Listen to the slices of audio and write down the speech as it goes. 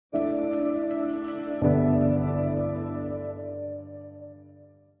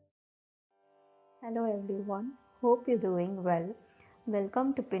everyone, hope you're doing well.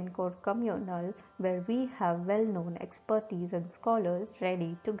 Welcome to Pincore Communal, where we have well-known expertise and scholars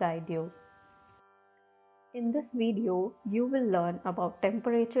ready to guide you. In this video, you will learn about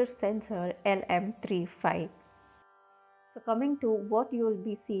temperature sensor LM35. So coming to what you will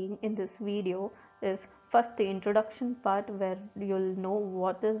be seeing in this video is first the introduction part where you'll know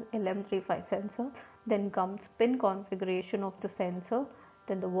what is LM35 sensor, then comes pin configuration of the sensor,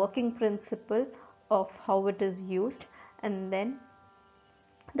 then the working principle of how it is used, and then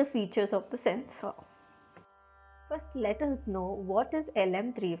the features of the sensor. First, let us know what is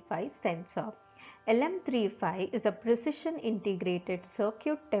LM35 sensor. LM35 is a precision integrated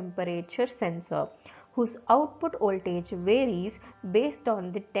circuit temperature sensor whose output voltage varies based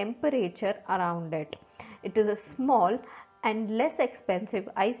on the temperature around it. It is a small and less expensive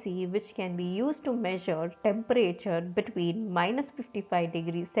IC which can be used to measure temperature between -55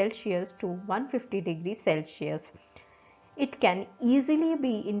 degrees Celsius to 150 degrees Celsius. It can easily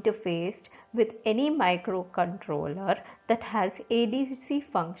be interfaced with any microcontroller that has ADC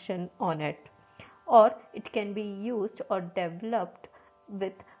function on it, or it can be used or developed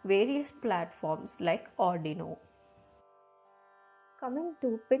with various platforms like Arduino. Coming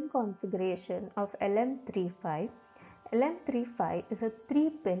to pin configuration of LM35, LM35 is a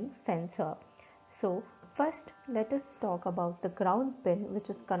 3-pin sensor. So first let us talk about the ground pin, which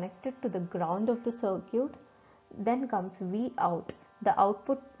is connected to the ground of the circuit. Then comes V out, the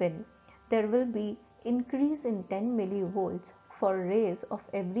output pin. There will be increase in 10 millivolts for raise of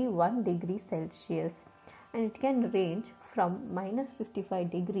every 1 degree Celsius, and it can range from -55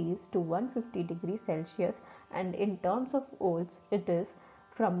 degrees to 150 degrees Celsius, and in terms of volts it is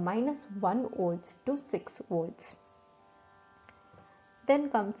from -1 volts to 6 volts.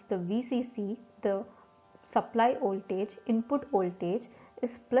 Then comes the VCC, the supply voltage, input voltage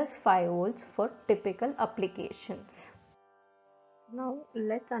is +5 volts for typical applications. Now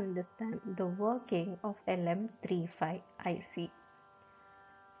let's understand the working of LM35 IC.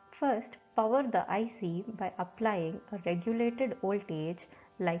 First, power the IC by applying a regulated voltage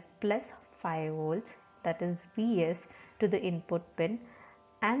like +5 volts, that is Vs, to the input pin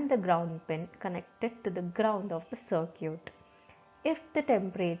and the ground pin connected to the ground of the circuit. If the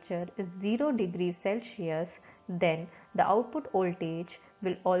temperature is 0 degrees Celsius, then the output voltage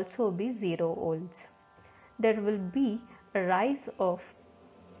will also be 0 volts. There will be a rise of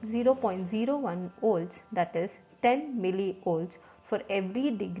 0.01 volts, that is 10 millivolts, for every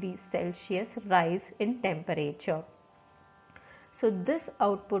degree Celsius rise in temperature. So this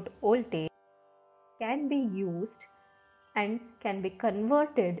output voltage can be used and can be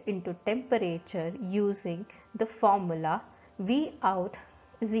converted into temperature using the formula V out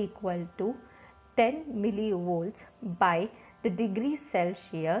is equal to 10 millivolts by the degree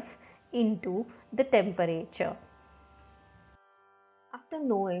Celsius into the temperature. After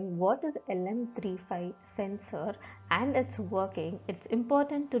knowing what is LM35 sensor and its working, it's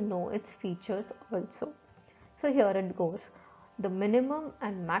important to know its features also. So here it goes. The minimum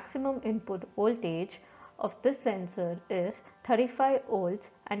and maximum input voltage of this sensor is 35 volts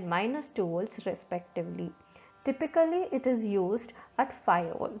and -2 volts respectively. Typically it is used at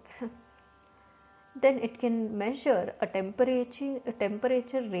 5 volts. Then it can measure a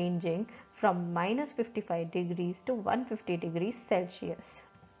temperature ranging from -55 degrees to 150 degrees Celsius.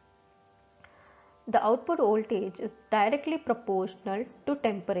 The output voltage is directly proportional to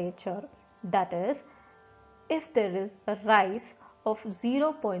temperature. That is, if there is a rise of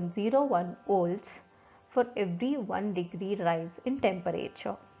 0.01 volts for every 1 degree rise in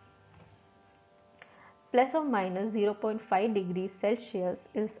temperature. Plus or minus 0.5 degrees Celsius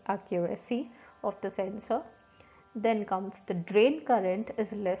is accuracy of the sensor. Then comes the drain current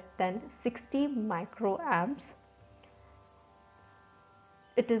is less than 60 microamps.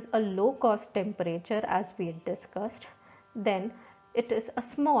 It is a low cost temperature as we had discussed. Then it is a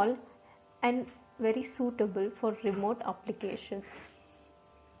small and very suitable for remote applications.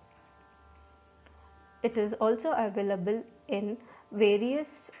 It is also available in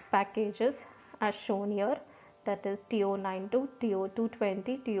various packages as shown here, that is TO92,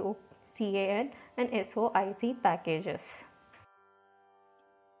 TO220, TOCAN and SOIC packages.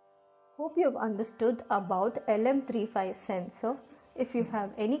 Hope you have understood about LM35 sensor. If you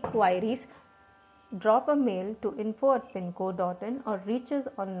have any queries, drop a mail to info@pincore.in or reach us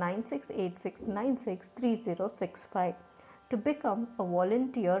on 9686963065. To become a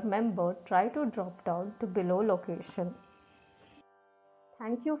volunteer member, try to drop down to below location.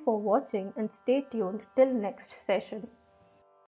 Thank you for watching and stay tuned till next session.